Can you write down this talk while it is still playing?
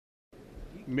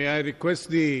May I request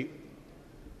the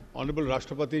Honorable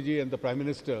Rashtrapati Ji and the Prime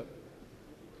Minister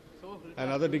and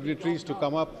other dignitaries to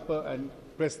come up and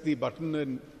press the button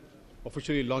and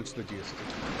officially launch the GST.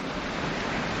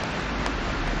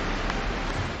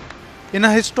 In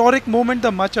a historic moment,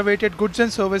 the much-awaited goods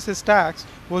and services tax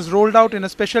was rolled out in a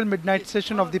special midnight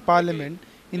session of the Parliament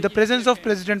in the presence of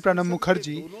President Pranab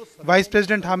Mukherjee, Vice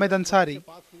President Hamid Ansari,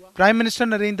 Prime Minister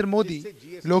Narendra Modi,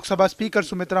 Lok Sabha Speaker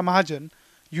Sumitra Mahajan,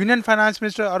 Union Finance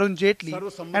Minister Arun Jaitley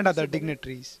and other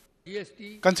dignitaries.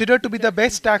 Considered to be the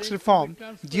best tax reform,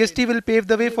 GST will pave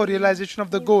the way for realization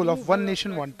of the goal of one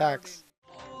nation, one tax.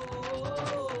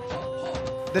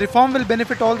 The reform will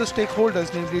benefit all the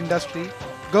stakeholders, namely industry,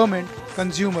 government,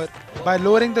 consumer, by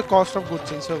lowering the cost of goods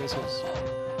and services.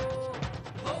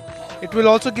 It will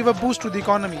also give a boost to the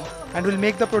economy and will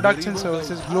make the products and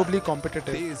services globally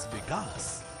competitive.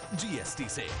 GST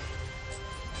से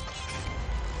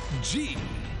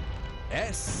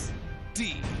GST,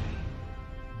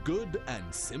 Good and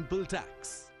Simple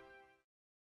Tax.